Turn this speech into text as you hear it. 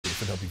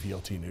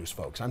WVLT News,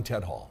 folks. I'm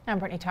Ted Hall. I'm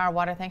Brittany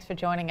Tarwater. Thanks for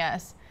joining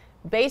us.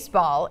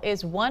 Baseball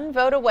is one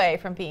vote away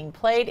from being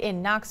played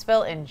in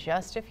Knoxville in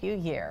just a few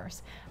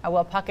years.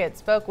 Will Puckett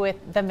spoke with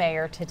the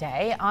mayor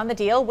today on the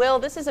deal. Will,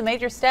 this is a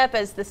major step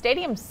as the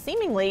stadium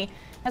seemingly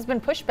has been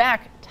pushed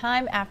back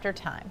time after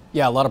time.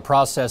 Yeah, a lot of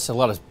process, a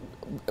lot of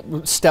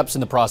steps in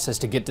the process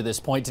to get to this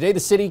point. Today, the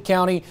city,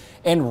 county,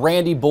 and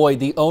Randy Boyd,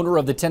 the owner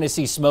of the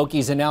Tennessee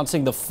Smokies,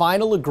 announcing the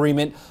final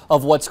agreement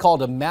of what's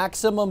called a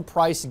maximum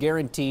price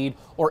guaranteed,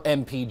 or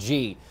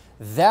MPG.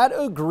 That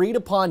agreed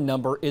upon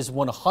number is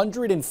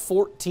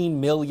 $114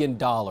 million,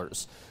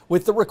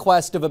 with the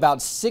request of about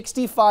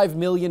 $65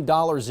 million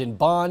in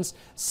bonds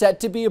set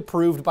to be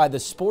approved by the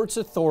Sports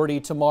Authority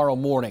tomorrow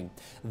morning.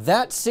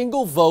 That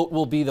single vote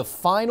will be the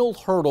final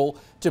hurdle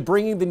to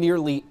bringing the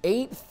nearly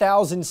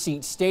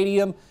 8,000-seat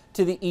stadium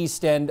to the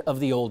east end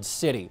of the old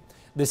city.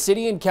 The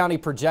city and county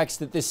projects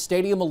that this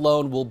stadium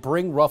alone will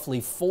bring roughly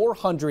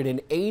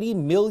 $480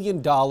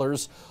 million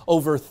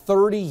over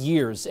 30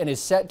 years and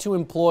is set to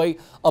employ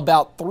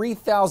about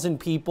 3,000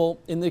 people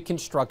in the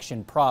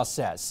construction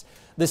process.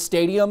 The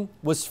stadium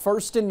was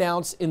first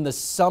announced in the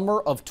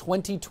summer of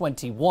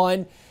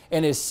 2021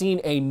 and has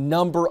seen a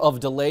number of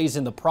delays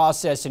in the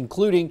process,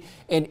 including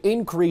an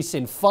increase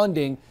in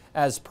funding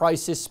as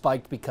prices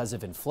spiked because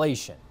of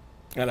inflation.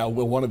 And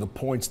one of the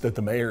points that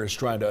the mayor is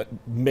trying to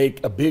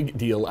make a big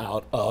deal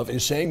out of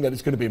is saying that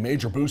it's going to be a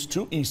major boost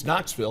to East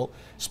Knoxville,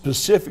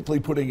 specifically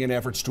putting in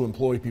efforts to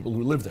employ people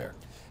who live there.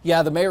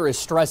 Yeah, the mayor is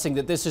stressing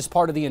that this is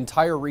part of the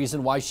entire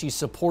reason why she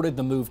supported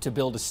the move to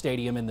build a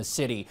stadium in the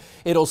city.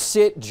 It'll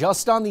sit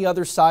just on the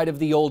other side of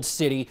the old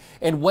city,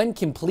 and when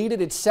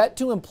completed, it's set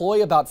to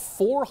employ about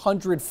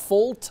 400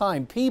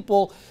 full-time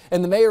people,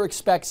 and the mayor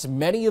expects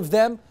many of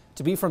them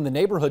to be from the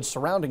neighborhoods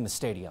surrounding the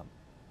stadium.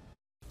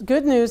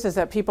 Good news is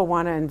that people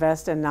want to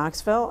invest in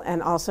Knoxville,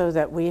 and also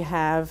that we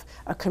have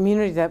a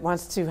community that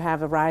wants to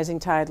have a rising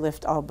tide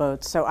lift all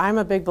boats. So I'm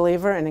a big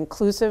believer in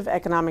inclusive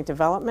economic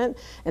development,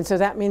 and so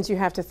that means you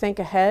have to think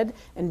ahead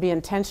and be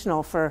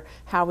intentional for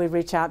how we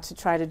reach out to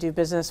try to do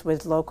business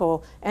with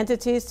local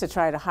entities, to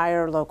try to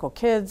hire local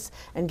kids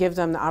and give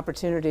them the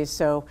opportunities.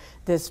 So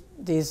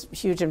these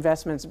huge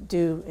investments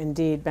do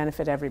indeed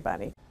benefit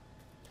everybody.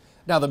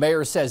 Now, the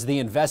mayor says the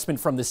investment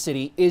from the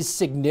city is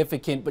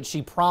significant, but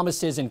she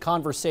promises in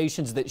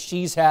conversations that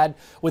she's had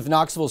with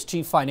Knoxville's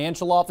chief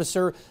financial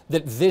officer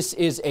that this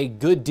is a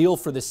good deal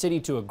for the city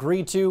to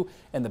agree to,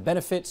 and the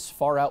benefits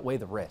far outweigh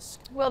the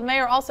risk. Well, the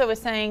mayor also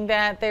was saying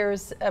that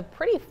there's a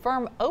pretty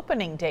firm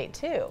opening date,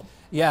 too.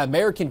 Yeah,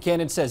 Mayor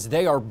Kincannon says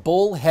they are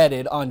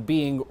bullheaded on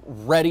being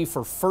ready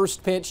for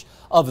first pitch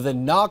of the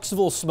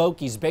Knoxville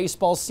Smokies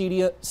baseball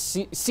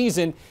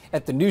season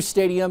at the new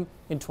stadium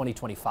in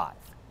 2025.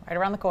 Right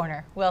around the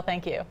corner. Will,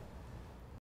 thank you.